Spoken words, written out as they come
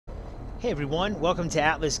Hey everyone, welcome to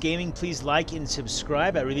Atlas Gaming. Please like and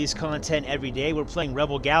subscribe. I release content every day. We're playing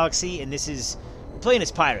Rebel Galaxy, and we're playing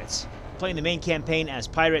as pirates. We're playing the main campaign as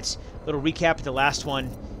pirates. Little recap of the last one.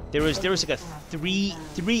 There was like a three.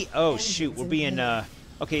 Oh shoot, we're being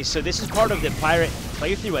okay. So this is part of the pirate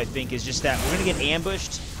playthrough. I think is just that we're gonna get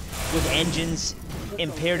ambushed with engines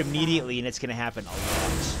impaired immediately, and it's gonna happen a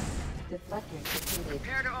lot.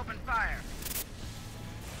 Prepare to open fire.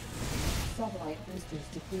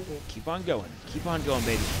 Keep on going,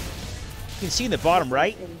 baby. You can see in the bottom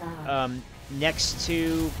right, next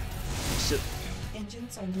to. So,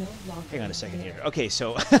 hang on a second here. Okay,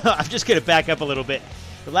 so I'm just gonna back up a little bit.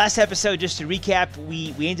 The last episode, just to recap,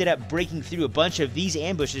 we ended up breaking through a bunch of these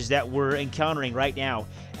ambushes that we're encountering right now,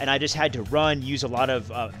 and I just had to run, use a lot of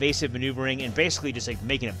evasive maneuvering, and basically just like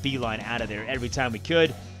making a beeline out of there every time we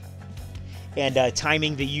could. And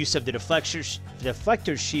timing the use of the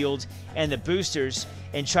deflector shield and the boosters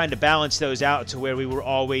and trying to balance those out to where we were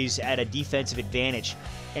always at a defensive advantage.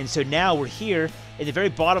 And so now we're here in the very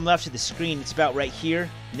bottom left of the screen. It's about right here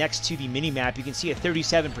next to the mini-map. You can see a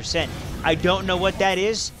 37%. I don't know what that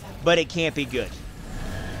is, but it can't be good.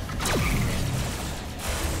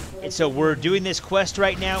 And so we're doing this quest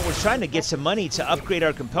right now. We're trying to get some money to upgrade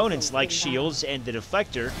our components like shields and the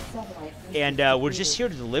deflector. And we're just here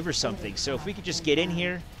to deliver something. So if we could just get in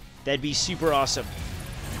here, that'd be super awesome.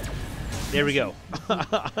 There we go.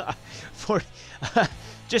 For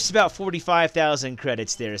just about 45,000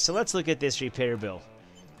 credits there. So let's look at this repair bill.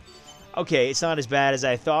 Okay, it's not as bad as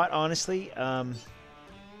I thought, honestly.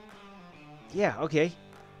 Yeah, okay.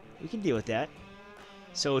 We can deal with that.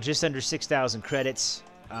 So just under 6,000 credits.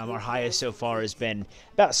 Our highest so far has been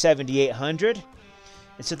about 7,800.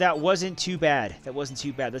 And so that wasn't too bad.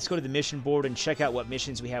 Let's go to the mission board and check out what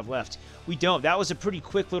missions we have left. We don't. That was a pretty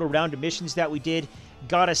quick little round of missions that we did.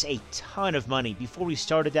 Got us a ton of money. Before we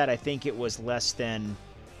started that, I think it was less than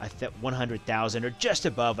 100,000 or just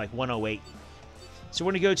above, like 108. So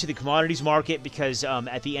we're going to go to the commodities market because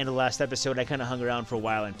at the end of the last episode, I kind of hung around for a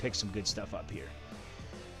while and picked some good stuff up here.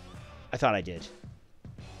 I thought I did.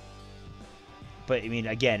 But I mean,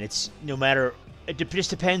 again, it's no matter. It just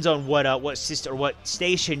depends on what system or what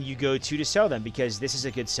station you go to sell them, because this is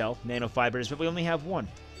a good sell, nanofibers, but we only have one,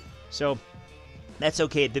 so that's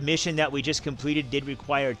okay. The mission that we just completed did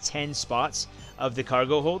require 10 spots of the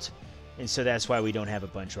cargo hold, and so that's why we don't have a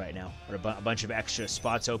bunch right now, or a bunch of extra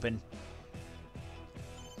spots open.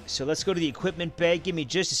 So let's go to the equipment bay. Give me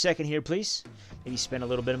just a second here, please. Maybe spend a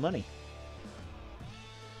little bit of money.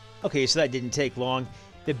 Okay, so that didn't take long.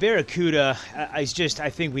 The Barracuda, I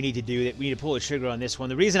think we need to do it. We need to pull the trigger on this one.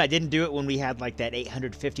 The reason I didn't do it when we had like that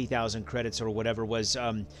 850,000 credits or whatever was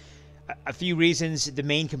a few reasons. The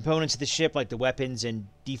main components of the ship, like the weapons and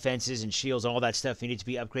defenses and shields and all that stuff, needed to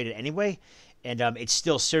be upgraded anyway. And it's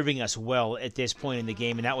still serving us well at this point in the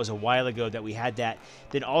game, and that was a while ago that we had that.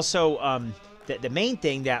 Then also, the main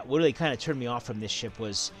thing that really kind of turned me off from this ship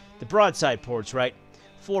was the broadside ports, right?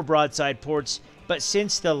 4 broadside ports. But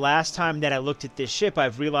since the last time that I looked at this ship,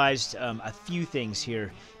 I've realized a few things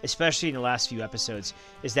here, especially in the last few episodes,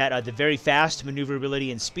 is that the very fast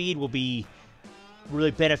maneuverability and speed will be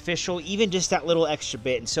really beneficial, even just that little extra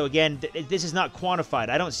bit. And so again, this is not quantified.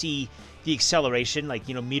 I don't see the acceleration, like,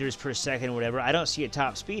 you know, meters per second or whatever. I don't see a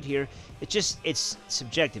top speed here. It's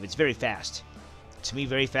subjective. It's very fast. To me,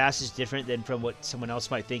 very fast is different than from what someone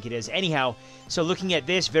else might think it is. Anyhow, so looking at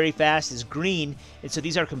this, very fast is green, and so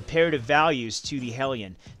these are comparative values to the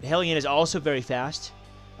Hellion. The Hellion is also very fast,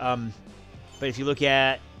 but if you look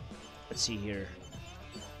at, let's see here,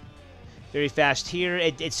 very fast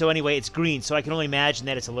here. So anyway, it's green, so I can only imagine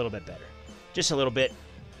that it's a little bit better, just a little bit.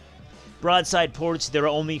 Broadside ports, there are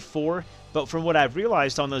only 4, but from what I've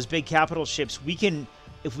realized on those big capital ships, we can.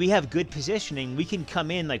 If we have good positioning, we can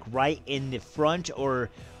come in like right in the front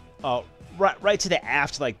or right to the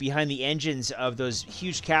aft, like behind the engines of those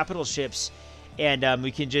huge capital ships, and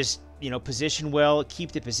we can just, you know, position well,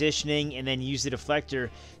 keep the positioning, and then use the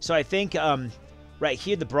deflector. So I think right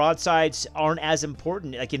here the broadsides aren't as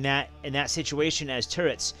important, like in that situation, as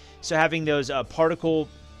turrets. So having those particle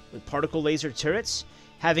laser turrets,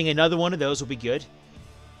 having another one of those will be good,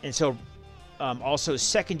 and so. Also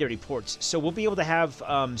secondary ports, so we'll be able to have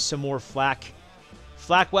some more flak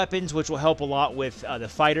weapons, which will help a lot with the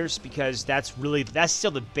fighters, because that's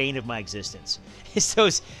still the bane of my existence. It's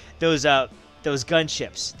those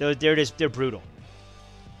gunships. They're brutal.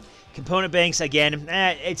 Component banks, again,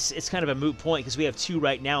 it's kind of a moot point because we have 2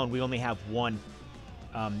 right now and we only have one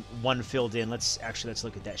filled in. Let's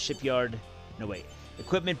look at that shipyard. No, wait,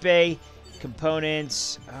 equipment bay,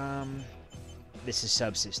 components. This is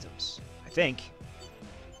subsystems, I think.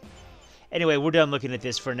 Anyway, we're done looking at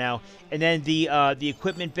this for now. And then the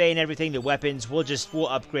equipment bay and everything, the weapons, we'll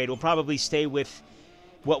upgrade. We'll probably stay with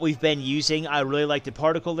what we've been using. I really like the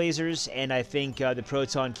particle lasers, and I think the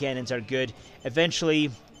proton cannons are good.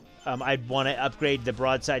 Eventually, I'd want to upgrade the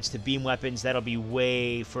broadsides to beam weapons. That'll be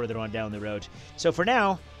way further on down the road. So for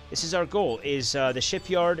now, this is our goal, is the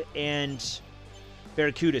shipyard and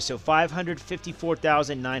Barracuda. So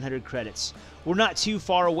 554,900 credits. We're not too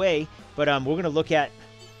far away, but we're going to look at...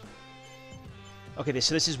 Okay,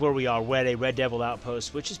 so this is where we are. We're at a Red Devil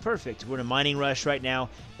outpost, which is perfect. We're in a mining rush right now.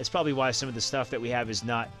 That's probably why some of the stuff that we have is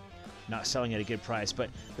not selling at a good price. But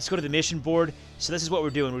let's go to the mission board. So this is what we're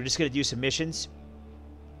doing. We're just going to do some missions.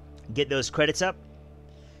 Get those credits up.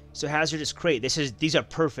 So hazardous crate. These are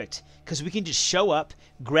perfect because we can just show up,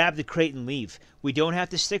 grab the crate, and leave. We don't have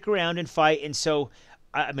to stick around and fight. And so,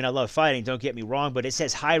 I mean, I love fighting, don't get me wrong, but it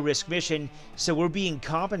says high-risk mission, so we're being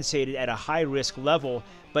compensated at a high-risk level,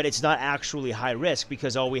 but it's not actually high risk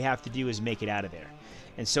because all we have to do is make it out of there.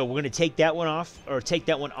 And so we're going to take that one off, or take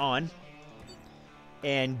that one on.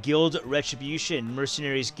 And Guild Retribution,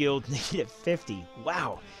 Mercenaries Guild, -50.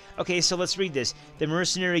 Wow. Okay, so let's read this. The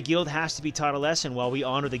Mercenary Guild has to be taught a lesson. While we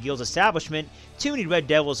honor the Guild's establishment, too many Red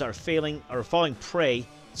Devils are falling prey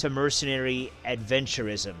to mercenary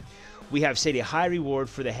adventurism. We have set a high reward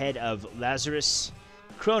for the head of Lazarus.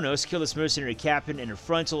 Kronos killed this mercenary captain in a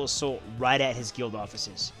frontal assault right at his guild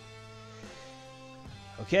offices.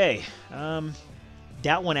 Okay,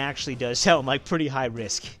 that one actually does sound like pretty high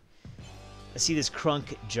risk. Let's see this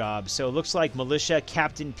Crunk job. So it looks like Militia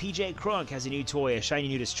Captain PJ Crunk has a new toy, a shiny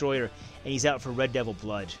new destroyer, and he's out for Red Devil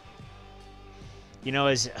blood. You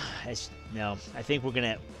know, no, I think I'm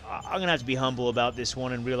gonna have to be humble about this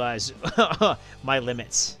one and realize my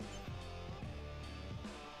limits.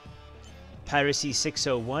 Piracy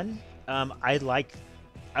 601. I like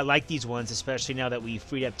these ones, especially now that we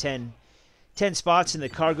freed up 10 spots in the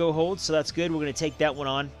cargo hold, so that's good. We're going to take that one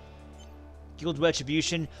on. Guild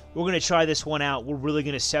Retribution. We're going to try this one out. We're really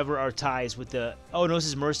going to sever our ties with the... Oh, no, this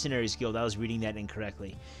is Mercenaries Guild. I was reading that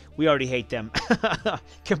incorrectly. We already hate them.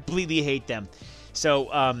 Completely hate them.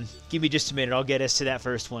 So, give me just a minute. I'll get us to that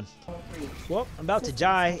first one. Well, I'm about to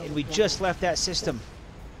die, and we just left that system.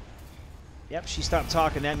 Yep, she stopped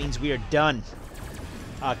talking. That means we are done.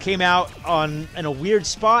 Came out in a weird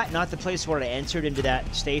spot, not the place where I entered into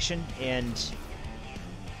that station, and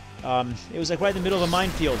it was like right in the middle of a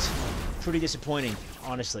minefield. Pretty disappointing,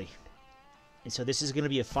 honestly. And so this is going to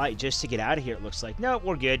be a fight just to get out of here, it looks like. No,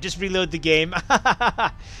 we're good. Just reload the game.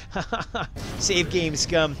 Save game,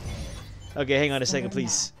 scum. Okay, hang on a second,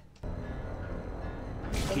 please.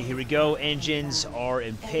 Okay, here we go. Engines are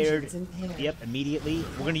impaired. Yep, immediately.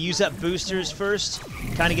 We're going to use up boosters first.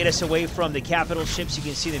 Kind of get us away from the capital ships. You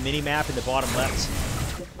can see the mini-map in the bottom left.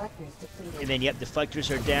 And then, yep,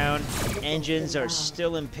 deflectors are down. Engines are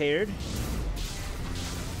still impaired.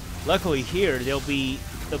 Luckily here, they'll be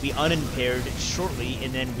unimpaired shortly,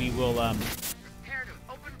 and then we will... Prepare to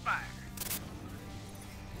open fire.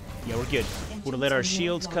 Yeah, we're good. We're going to let our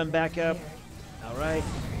shields come back up. All right.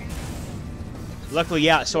 Luckily,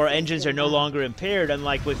 yeah, so our engines are no longer impaired,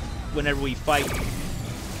 unlike with whenever we fight.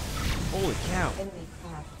 Holy cow.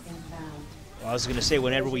 Well, I was going to say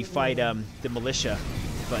whenever we fight the militia,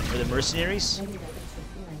 but for the mercenaries?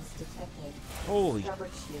 Holy.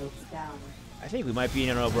 I think we might be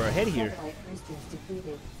in over our head here.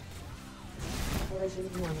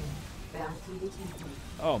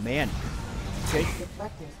 Oh, man. Okay.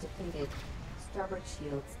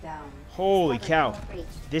 Holy cow.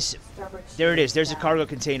 There it is. There's a cargo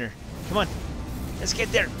container. Come on. Let's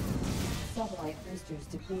get there.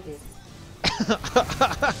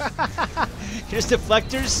 Here's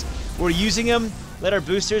deflectors. We're using them. Let our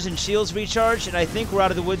boosters and shields recharge, and I think we're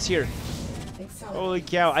out of the woods here. Holy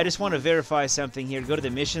cow. I just want to verify something here. Go to the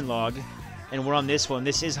mission log, and we're on this one.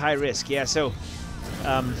 This is high risk. Yeah, so,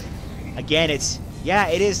 again,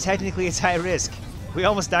 it is technically it's high risk. We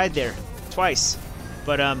almost died there. Twice.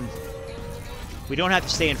 But, we don't have to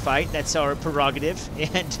stay and fight. That's our prerogative.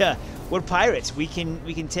 And, we're pirates. We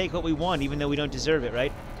can take what we want, even though we don't deserve it,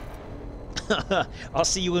 right? I'll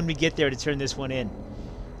see you when we get there to turn this one in.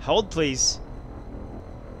 Hold, please.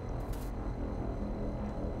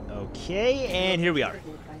 Okay, and here we are.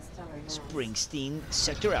 Springsteen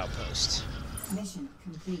Sector Outpost. Mission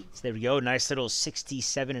complete. So there we go. Nice little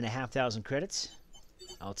 67,500 credits.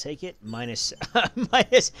 I'll take it. Minus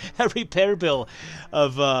a repair bill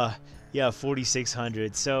of,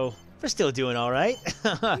 4,600. So we're still doing all right.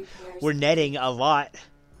 We're netting a lot.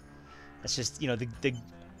 That's just,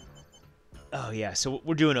 oh, yeah. So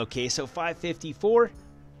we're doing okay. So 554.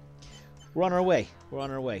 We're on our way. We're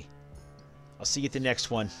on our way. I'll see you at the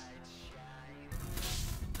next one.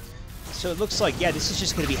 So it looks like, yeah, this is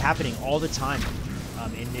just going to be happening all the time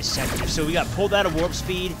in this sector. So we got pulled out of warp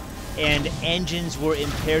speed, and engines were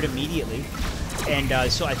impaired immediately. And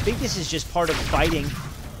so I think this is just part of fighting.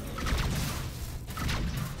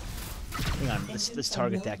 Hang on, let's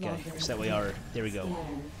target that guy. So that way our, there we go.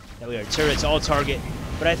 That way our turrets all target.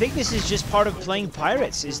 But I think this is just part of playing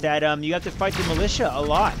pirates, is that you have to fight the militia a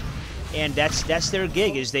lot. And that's their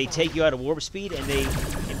gig, is they take you out of warp speed and they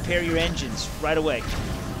impair your engines right away.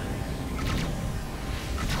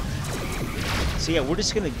 So yeah, we're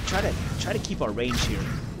just gonna try to keep our range here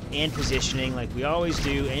and positioning like we always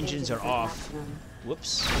do. Engines are off.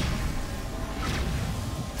 Whoops.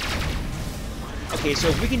 Okay, so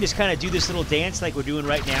if we can just kind of do this little dance like we're doing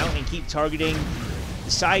right now and keep targeting the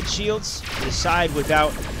side shields, the side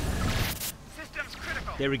without. Systems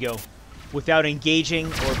critical. There we go. Without engaging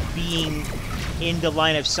or being in the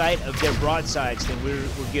line of sight of their broadsides, then we're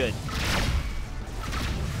good.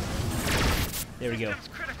 There we go. Systems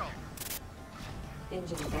critical.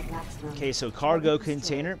 Okay, so cargo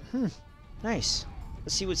container. Nice.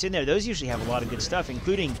 Let's see what's in there. Those usually have a lot of good stuff,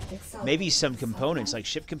 including maybe some components, like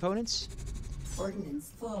ship components.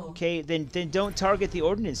 Okay, then don't target the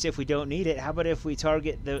ordnance if we don't need it. How about if we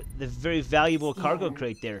target the very valuable cargo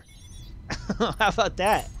crate there? How about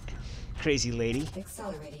that? Crazy lady.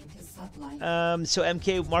 So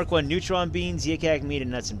MK Mark 1 neutron beams, Yikak meat,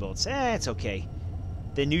 and nuts and bolts. It's okay.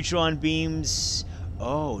 The neutron beams.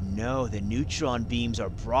 Oh no, the neutron beams are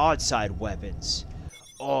broadside weapons.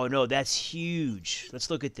 Oh no, that's huge. Let's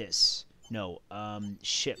look at this. No,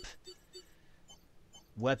 ship.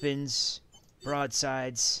 Weapons,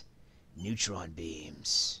 broadsides, neutron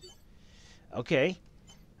beams. Okay.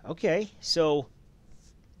 Okay, so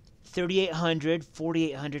 3,800,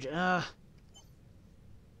 4,800.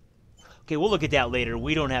 Okay, we'll look at that later.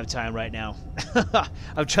 We don't have time right now.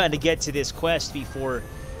 I'm trying to get to this quest before.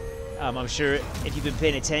 I'm sure if you've been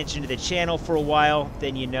paying attention to the channel for a while,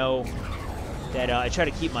 then you know that I try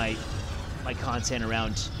to keep my content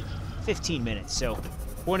around 15 minutes. So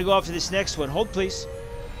we're going to go off to this next one. Hold, please.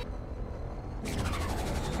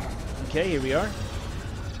 Okay, here we are.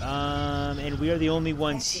 And we are the only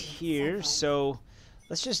ones here, so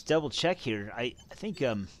let's just double check here. I think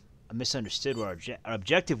I misunderstood what our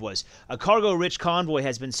objective was. A cargo-rich convoy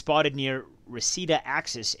has been spotted near Reseda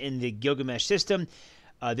Axis in the Gilgamesh system.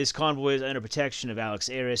 This convoy is under protection of Alex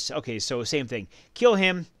Aris. Okay, so same thing. Kill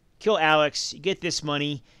him, kill Alex, you get this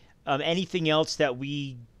money. Anything else that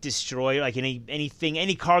we destroy, like anything,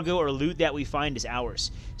 any cargo or loot that we find is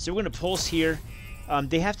ours. So we're going to pulse here.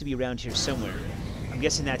 They have to be around here somewhere. I'm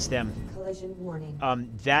guessing that's them. Collision warning.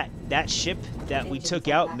 That ship that we took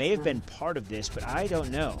out may have been part of this, but I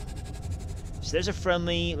don't know. So there's a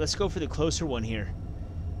friendly. Let's go for the closer one here.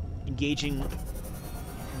 Engaging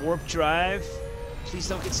warp drive. Please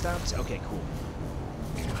don't get stopped. Okay, cool.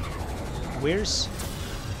 Where's...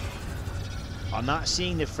 I'm not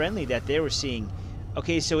seeing the friendly that they were seeing.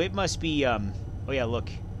 Okay, so it must be, oh yeah, look.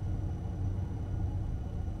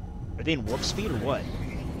 Are they in warp speed or what?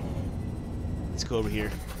 Let's go over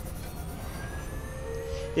here.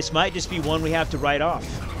 This might just be one we have to write off.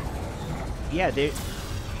 Yeah, they...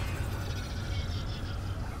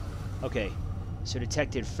 Okay. So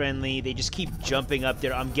detected friendly. They just keep jumping up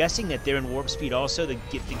there. I'm guessing that they're in warp speed also. The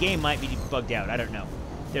game might be bugged out. I don't know.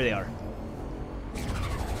 There they are. I'm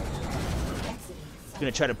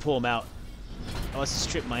going to try to pull them out. Oh, it's a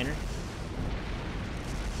strip miner.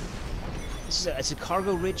 It's a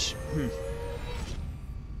cargo rich.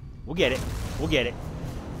 We'll get it. We'll get it.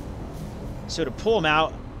 So to pull them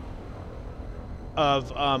out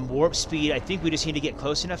of warp speed, I think we just need to get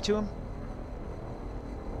close enough to them.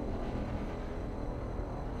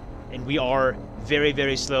 And we are very,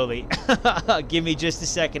 very slowly. Give me just a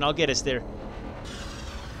second. I'll get us there.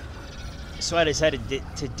 So I decided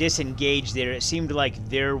to disengage there. It seemed like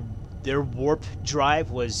their warp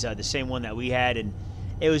drive was the same one that we had, and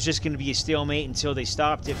it was just going to be a stalemate until they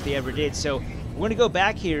stopped, if they ever did. So we're going to go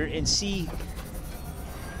back here and see.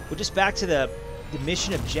 We're just back to the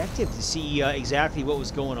mission objective to see exactly what was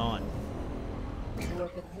going on.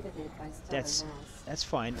 That's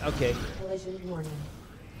fine. Okay. Collision warning.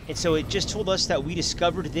 And so it just told us that we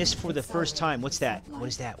discovered this for the first time. What's that? What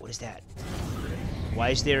is that? What is that? Why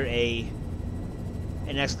is there an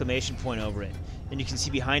exclamation point over it? And you can see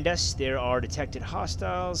behind us, there are detected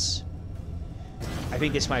hostiles. I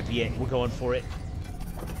think this might be it. We're going for it.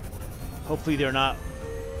 Hopefully they're not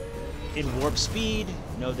in warp speed.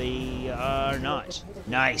 No, they are not.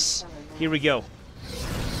 Nice. Here we go.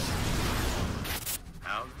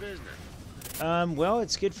 How's business? Well,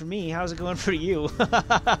 it's good for me. How's it going for you?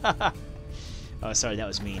 Oh, sorry, that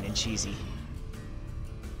was mean and cheesy.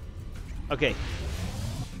 Okay.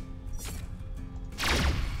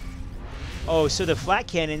 Oh, so the flat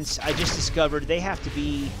cannons, I just discovered, they have to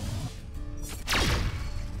be...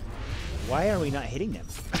 Why are we not hitting them?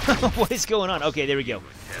 What is going on? Okay, there we go.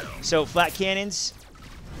 So flat cannons,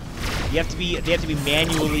 they have to be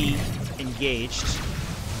manually engaged.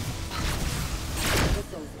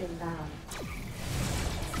 Missiles inbound.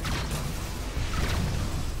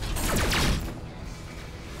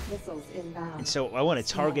 Missiles inbound. And so I want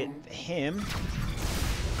to target him.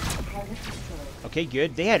 Target destroyed. Okay,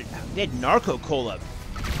 good. They had narco cola.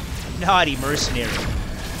 Naughty mercenary.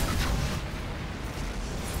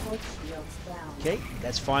 Port shields down. Okay,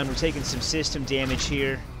 that's fine. We're taking some system damage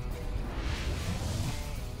here.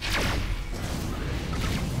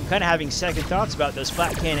 I'm kind of having second thoughts about those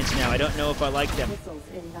flat cannons now. I don't know if I like them. Missiles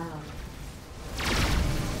inbound.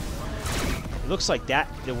 It looks like that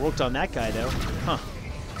worked on that guy, though. Huh.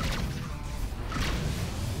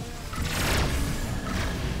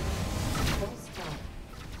 Full stop.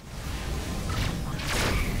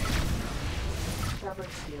 Rubber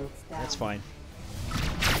shields down. That's fine.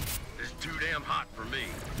 It's too damn hot for me.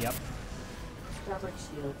 Yep. Rubber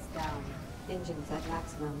shields down. Engines at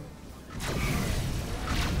maximum.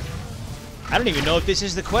 I don't even know if this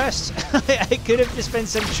is the quest. It could have just been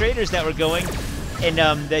some traders that were going, and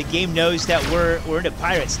the game knows that we're into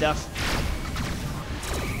pirate stuff,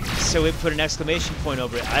 so it put an exclamation point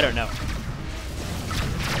over it. I don't know.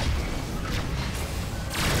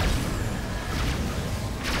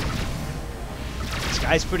 This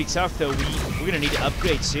guy's pretty tough, though. We're gonna need to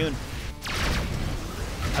upgrade soon.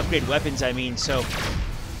 Upgrade weapons, I mean. So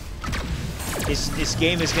this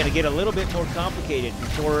game is gonna get a little bit more complicated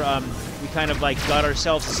before we kind of like got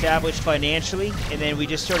ourselves established financially, and then we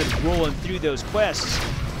just started rolling through those quests.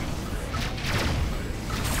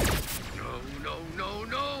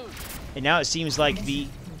 No. And now it seems like the...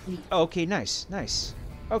 Oh, okay, nice.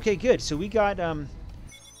 Okay, good. So we got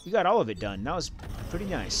all of it done. That was pretty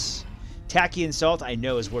nice. Tacky and salt, I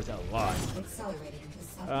know, is worth a lot.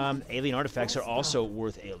 Alien artifacts are also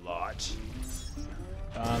worth a lot.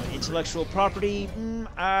 Intellectual property,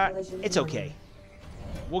 it's okay.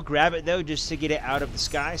 We'll grab it, though, just to get it out of the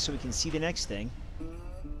sky so we can see the next thing.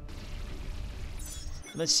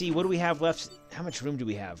 Let's see, what do we have left? How much room do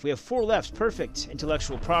we have? We have 4 left. Perfect.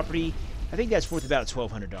 Intellectual property. I think that's worth about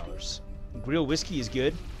 $1,200. Grill whiskey is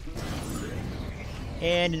good.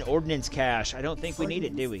 And an ordnance cache. I don't think we need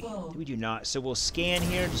it, do we? We do not. So we'll scan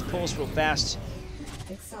here. Just pulse real fast.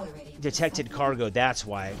 Detected cargo. That's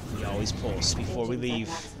why we always pulse before we leave.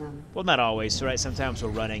 Well, not always, right? Sometimes we're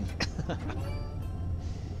running.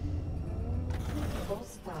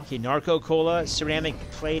 Okay, narco cola, ceramic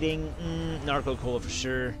plating, narco cola for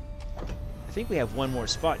sure. I think we have one more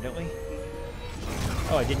spot, don't we?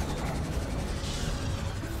 Oh, I didn't.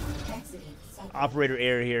 Operator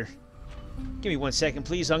error here. Give me 1 second,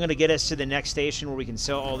 please. I'm gonna get us to the next station where we can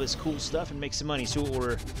sell all this cool stuff and make some money. See what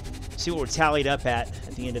we're tallied up at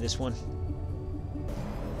the end of this one.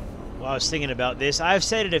 Well, I was thinking about this. I've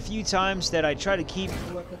said it a few times that I try to keep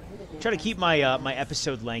my my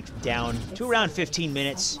episode length down to around 15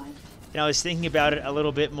 minutes. And I was thinking about it a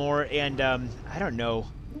little bit more, and I don't know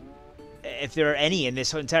if there are any in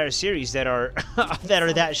this entire series that are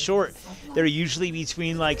that short. They're usually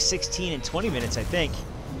between like 16 and 20 minutes, I think.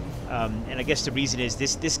 And I guess the reason is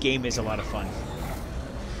this game is a lot of fun.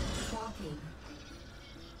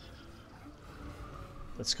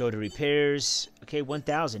 Let's go to repairs. Okay,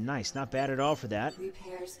 1,000. Nice. Not bad at all for that.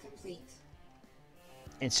 Repairs complete.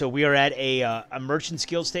 And so we are at a merchant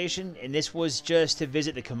skill station, and this was just to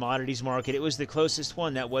visit the commodities market. It was the closest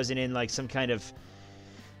one that wasn't in like some kind of...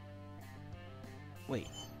 Wait.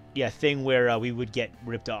 Yeah, thing where we would get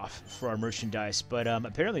ripped off for our merchandise. But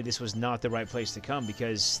apparently this was not the right place to come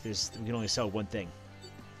because we can only sell one thing.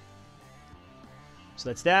 So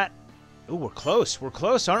that's that. Ooh, we're close. We're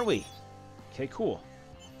close, aren't we? Okay, cool.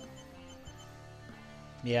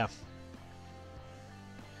 Yeah.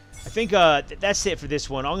 I think that's it for this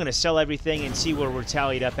one. I'm going to sell everything and see where we're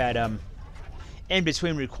tallied up at in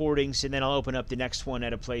between recordings, and then I'll open up the next one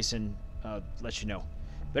at a place and let you know.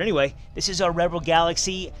 But anyway, this is our Rebel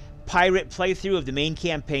Galaxy pirate playthrough of the main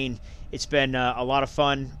campaign. It's been a lot of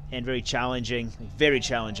fun and very challenging.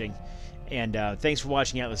 And thanks for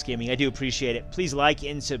watching Atlas Gaming. I do appreciate it. Please like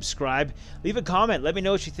and subscribe. Leave a comment. Let me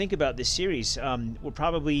know what you think about this series. We're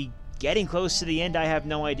probably getting close to the end. I have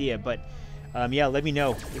no idea. But yeah, let me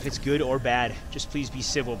know if it's good or bad. Just please be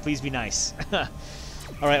civil. Please be nice. All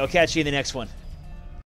right, I'll catch you in the next one.